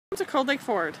Welcome to Cold Lake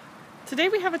Ford. Today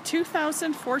we have a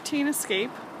 2014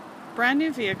 Escape, brand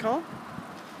new vehicle.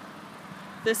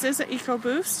 This is an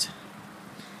EcoBoost.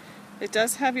 It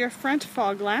does have your front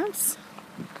fog lamps,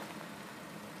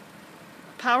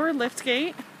 power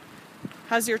liftgate,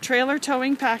 has your trailer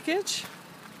towing package.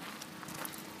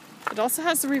 It also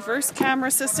has the reverse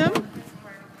camera system,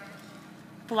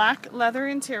 black leather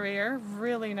interior,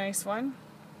 really nice one.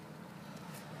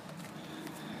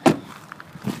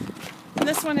 And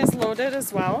this one is loaded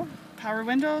as well. Power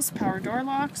windows, power door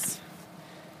locks.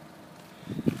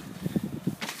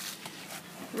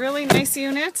 Really nice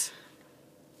unit.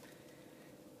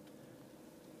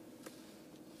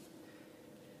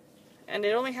 And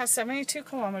it only has 72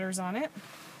 kilometers on it.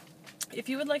 If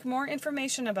you would like more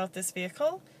information about this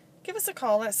vehicle, give us a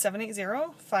call at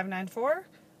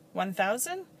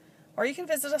 780-594-1000, or you can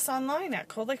visit us online at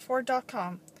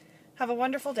coldlakeford.com. Have a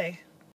wonderful day.